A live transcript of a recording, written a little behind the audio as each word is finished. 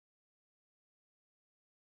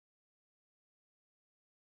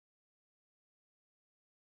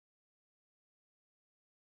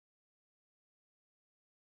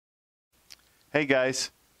Hey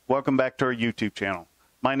guys, welcome back to our YouTube channel.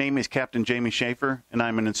 My name is Captain Jamie Schaefer and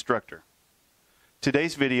I'm an instructor.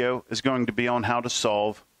 Today's video is going to be on how to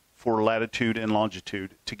solve for latitude and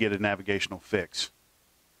longitude to get a navigational fix.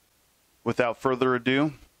 Without further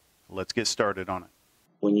ado, let's get started on it.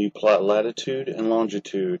 When you plot latitude and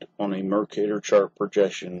longitude on a mercator chart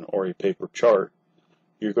projection or a paper chart,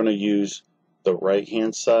 you're going to use the right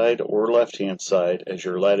hand side or left hand side as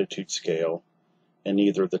your latitude scale and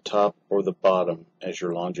either the top or the bottom as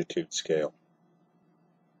your longitude scale.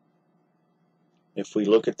 If we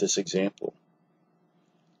look at this example,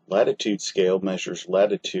 latitude scale measures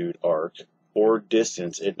latitude arc or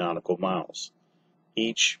distance in nautical miles.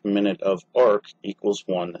 Each minute of arc equals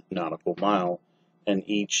 1 nautical mile, and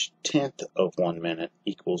each tenth of 1 minute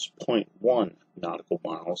equals 0.1 nautical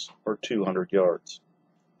miles, or 200 yards.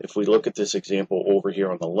 If we look at this example over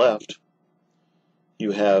here on the left,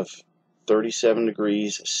 you have 37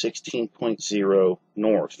 degrees 16.0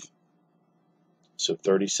 north. So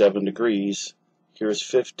 37 degrees, here's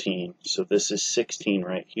 15, so this is 16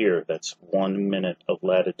 right here. That's 1 minute of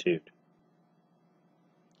latitude.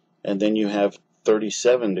 And then you have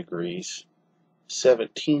 37 degrees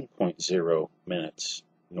 17.0 minutes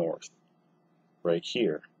north right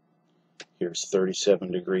here. Here's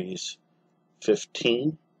 37 degrees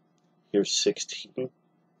 15, here's 16,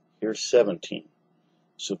 here's 17.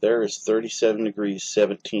 So there is 37 degrees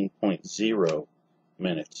 17.0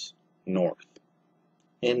 minutes north.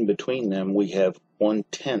 In between them we have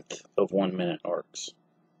 1/10 of 1 minute arcs.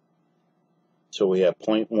 So we have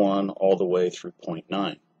 0.1 all the way through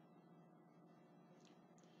 0.9.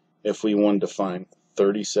 If we wanted to find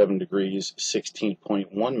 37 degrees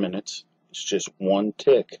 16.1 minutes, it's just one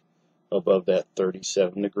tick above that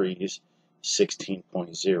 37 degrees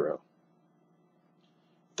 16.0.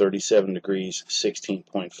 37 degrees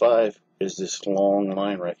 16.5 is this long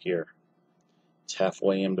line right here. It's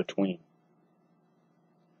halfway in between,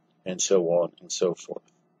 and so on and so forth.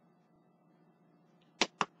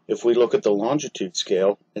 If we look at the longitude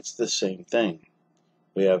scale, it's the same thing.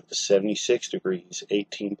 We have 76 degrees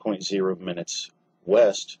 18.0 minutes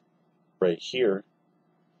west right here,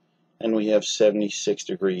 and we have 76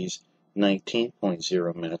 degrees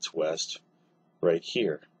 19.0 minutes west right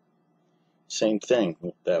here. Same thing,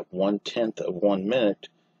 that 1/10 of 1 minute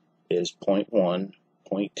is 0.1,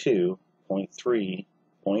 0.2, 0.3,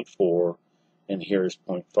 0.4, and here's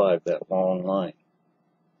 0.5, that long line.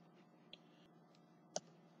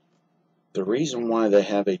 The reason why they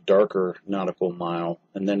have a darker nautical mile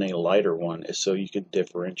and then a lighter one is so you can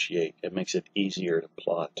differentiate. It makes it easier to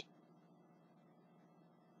plot.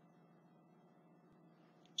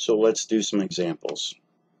 So let's do some examples.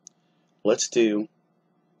 Let's do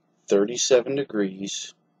 37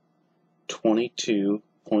 degrees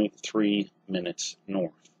 22.3 minutes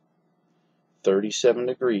north. 37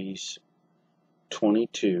 degrees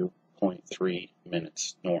 22.3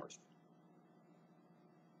 minutes north.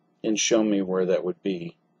 And show me where that would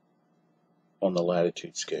be on the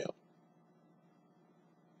latitude scale.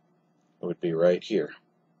 It would be right here.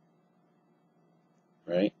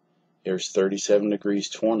 Right? Here's 37 degrees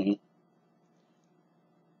 20.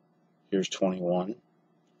 Here's 21.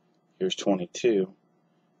 Here's 22.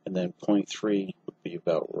 And then 0.3 would be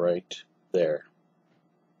about right there.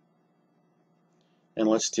 And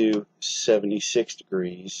let's do 76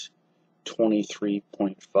 degrees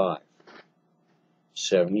 23.5.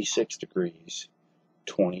 76 degrees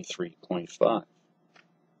 23.5.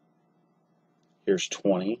 Here's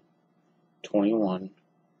 20, 21,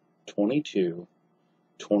 22,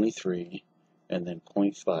 23, and then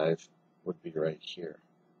 0.5 would be right here.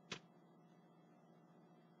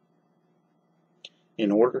 In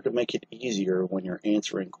order to make it easier when you're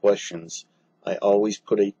answering questions, I always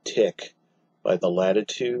put a tick by the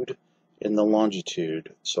latitude and the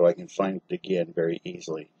longitude so I can find it again very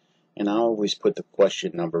easily. And I always put the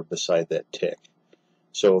question number beside that tick.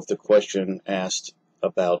 So if the question asked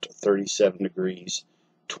about 37 degrees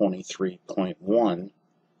 23.1,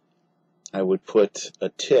 I would put a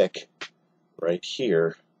tick right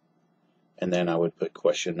here, and then I would put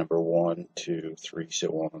question number 1, 2, 3,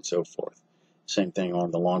 so on and so forth. Same thing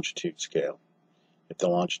on the longitude scale. If the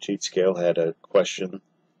longitude scale had a question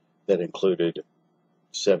that included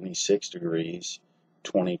 76 degrees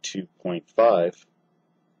 22.5,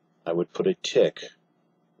 I would put a tick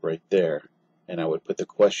right there, and I would put the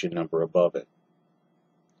question number above it.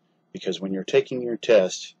 Because when you're taking your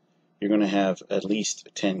test, you're going to have at least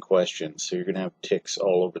 10 questions, so you're going to have ticks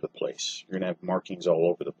all over the place. You're going to have markings all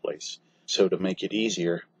over the place. So to make it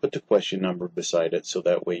easier, put the question number beside it so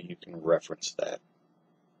that way you can reference that.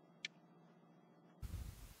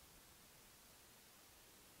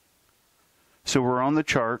 So we're on the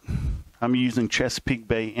chart. I'm using Chesapeake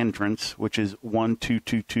Bay entrance, which is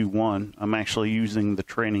 12221. I'm actually using the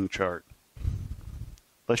training chart.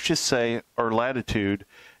 Let's just say our latitude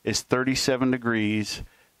is 37 degrees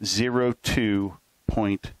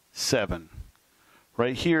 02.7.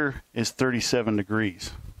 Right here is 37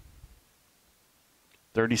 degrees.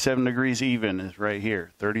 37 degrees even is right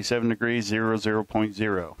here. 37 degrees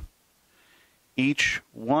 00.0. Each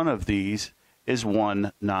one of these is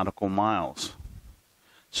 1 nautical miles.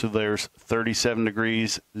 So there's 37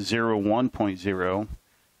 degrees 01.0,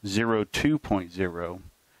 02.0,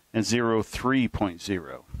 and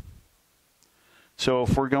 03.0. So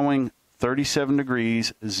if we're going 37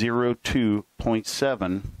 degrees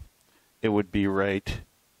 02.7, it would be right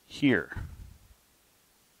here.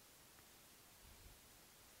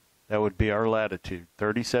 That would be our latitude,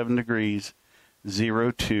 37 degrees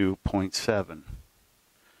 02.7.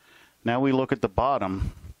 Now we look at the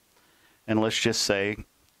bottom, and let's just say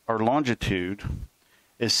our longitude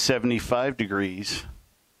is 75 degrees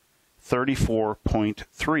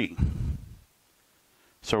 34.3.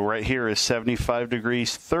 So right here is 75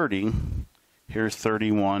 degrees 30. Here's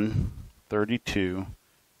 31, 32,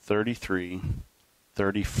 33,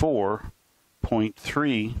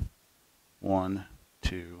 34.3, 1,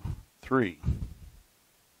 2, 3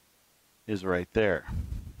 is right there.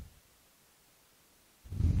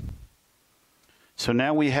 So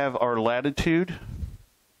now we have our latitude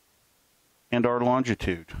and our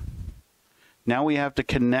longitude. Now we have to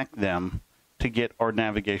connect them to get our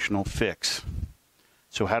navigational fix.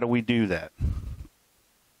 So how do we do that?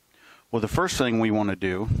 Well, the first thing we want to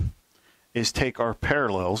do is take our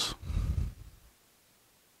parallels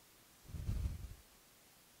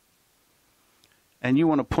and you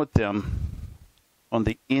want to put them on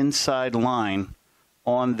the inside line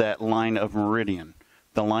on that line of meridian.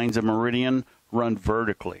 The lines of meridian run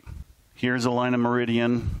vertically. Here's a line of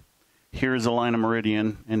meridian, here's a line of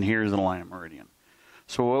meridian, and here's a line of meridian.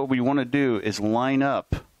 So what we want to do is line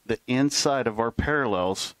up the inside of our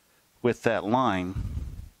parallels with that line.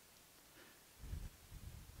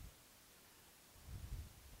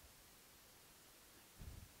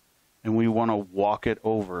 And we want to walk it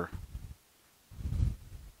over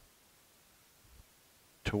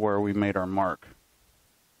to where we made our mark.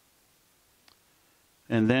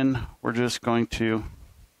 And then we're just going to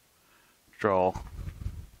draw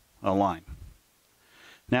a line.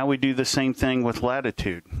 Now we do the same thing with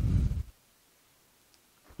latitude.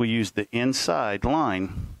 We use the inside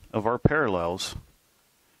line of our parallels,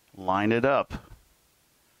 line it up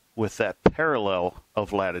with that parallel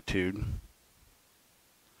of latitude,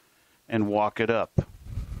 and walk it up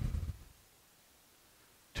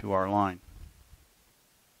to our line.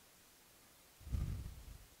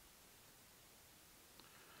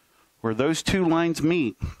 Where those two lines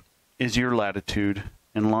meet is your latitude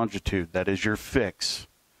and longitude. That is your fix.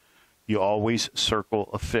 You always circle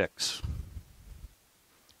a fix.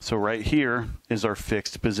 So right here is our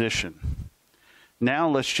fixed position. Now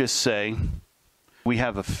let's just say we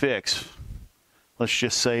have a fix. Let's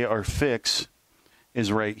just say our fix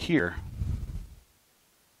is right here.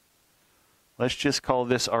 Let's just call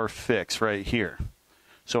this our fix right here.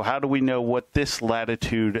 So how do we know what this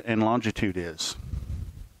latitude and longitude is?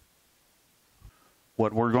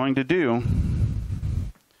 What we're going to do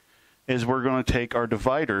is we're going to take our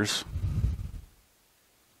dividers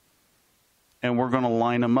and we're going to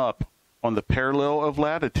line them up on the parallel of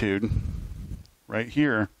latitude right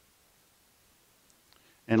here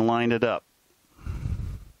and line it up.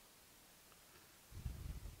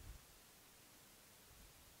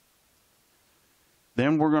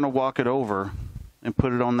 Then we're going to walk it over and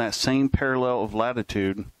put it on that same parallel of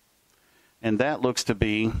latitude, and that looks to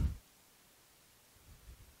be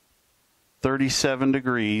 37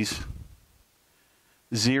 degrees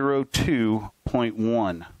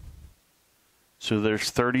 02.1. So there's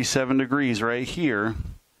 37 degrees right here,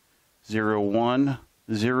 01,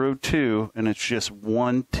 02, and it's just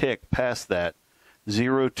one tick past that,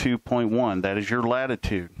 02.1. That is your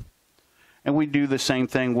latitude. And we do the same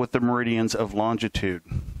thing with the meridians of longitude.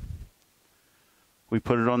 We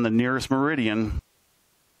put it on the nearest meridian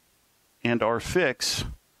and our fix,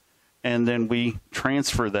 and then we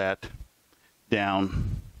transfer that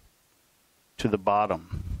down to the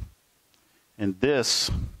bottom. And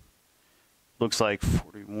this looks like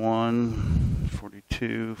 41,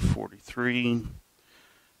 42, 43.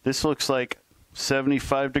 This looks like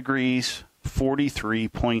 75 degrees,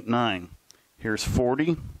 43.9. Here's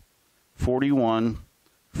 40, 41,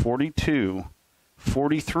 42,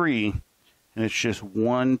 43, and it's just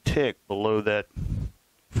one tick below that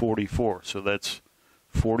 44. So that's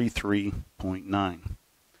 43.9.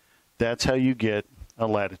 That's how you get a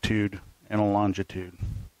latitude and a longitude.